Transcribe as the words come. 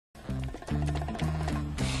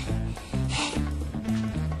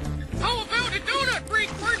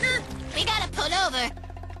bother.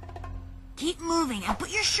 Keep moving and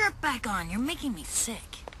put your shirt back on. You're making me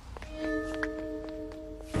sick.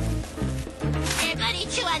 Here, buddy,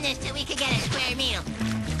 chew on this till we can get a square meal.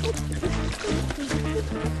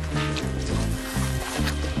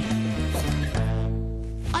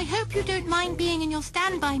 I hope you don't mind being in your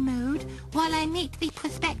standby mode while I meet the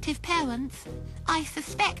prospective parents. I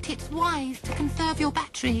suspect it's wise to conserve your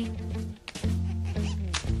battery.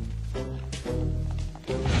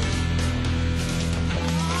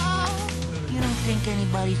 You don't think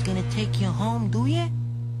anybody's gonna take you home, do you?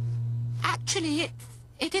 Actually,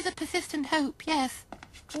 it is a persistent hope, yes.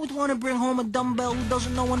 Who would want to bring home a dumbbell who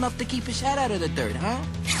doesn't know enough to keep his head out of the dirt, huh?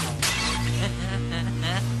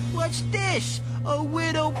 What's this? A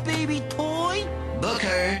widow baby toy?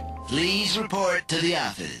 Booker, please report to the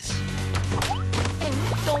office. Hey,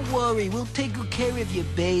 don't worry, we'll take good care of your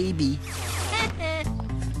baby.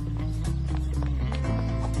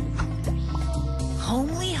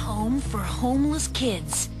 Homely home for homeless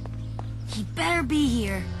kids. He better be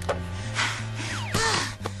here.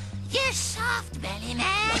 You're soft, Belly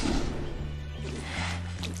Man.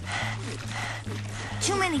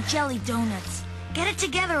 Too many jelly donuts. Get it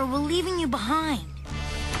together or we're leaving you behind.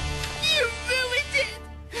 You ruined it!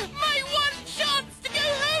 My one chance to go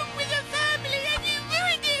home with a family, and you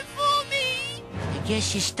ruined it for me! I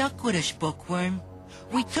guess you're stuck with us, Bookworm.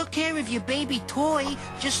 We took care of your baby toy,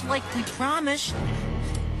 just like we promised.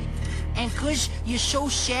 And 'cause you're so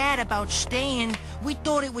sad about staying, we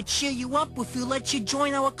thought it would cheer you up if we let you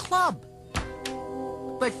join our club.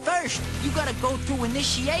 But first, you gotta go through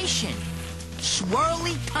initiation.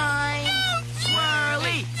 Swirly time! No,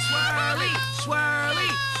 swirly, swirly, swirly,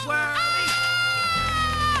 swirly!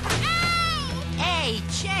 Hey,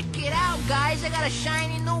 check it out, guys. I got a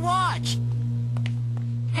shiny new watch.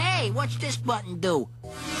 Hey, what's this button do?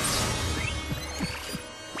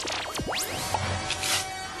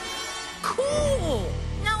 Cool!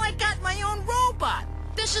 Now I got my own robot.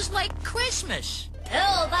 This is like Christmas.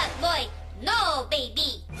 Robot boy, no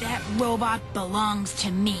baby. That robot belongs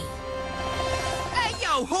to me. Hey,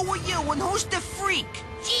 yo, who are you and who's the freak?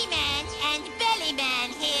 G-Man and Belly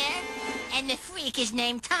Man here. And the freak is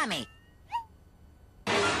named Tommy.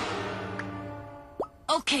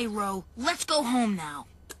 Okay, Ro, let's go home now.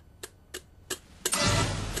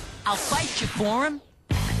 I'll fight you for him.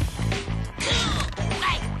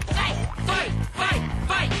 Fight, fight, Fight, fight,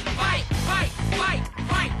 fight, fight, fight, fight,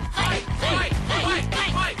 fight, fight, fight, fight,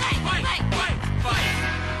 fight, fight, fight, fight.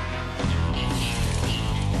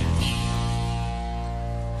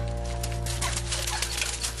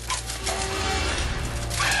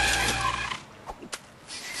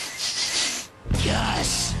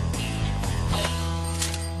 Gus.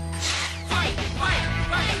 Fight, fight,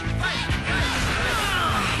 fight, fight,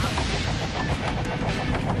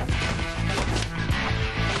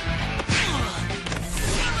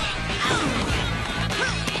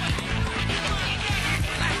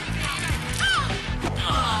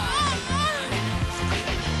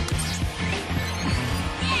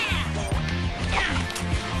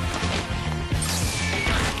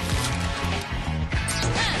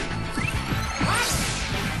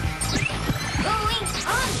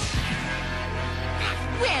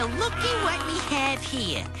 Well, looky what we have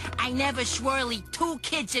here. I never swirly two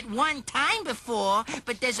kids at one time before,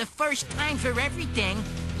 but there's a first time for everything.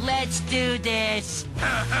 Let's do this.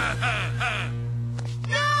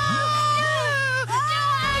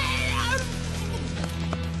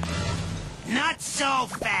 Not so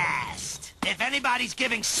fast. If anybody's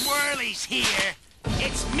giving swirlies here,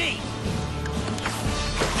 it's me.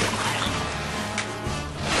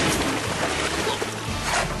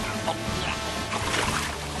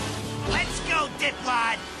 Let's go,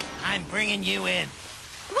 Dipwad. I'm bringing you in.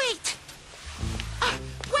 Wait!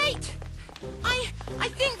 Wait! I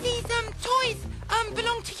think these, toys,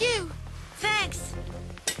 belong to you. Thanks.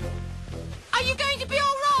 Are you going to be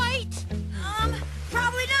all right?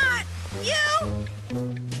 Probably not. You?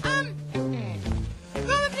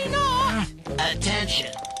 Probably not.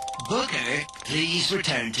 Attention. Booker, please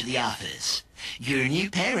return to the office. Your new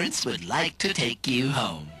parents would like to take you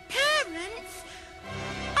home. Parents?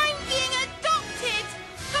 I'm being adopted!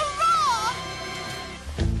 Hurrah!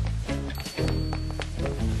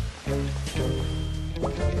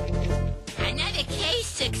 Another case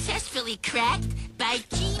successfully cracked by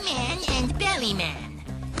G-Man and Belly Man.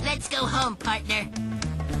 Let's go home, partner.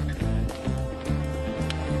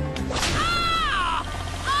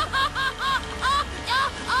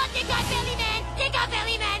 Oh, they got Belly Man! They got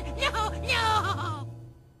Belly Man!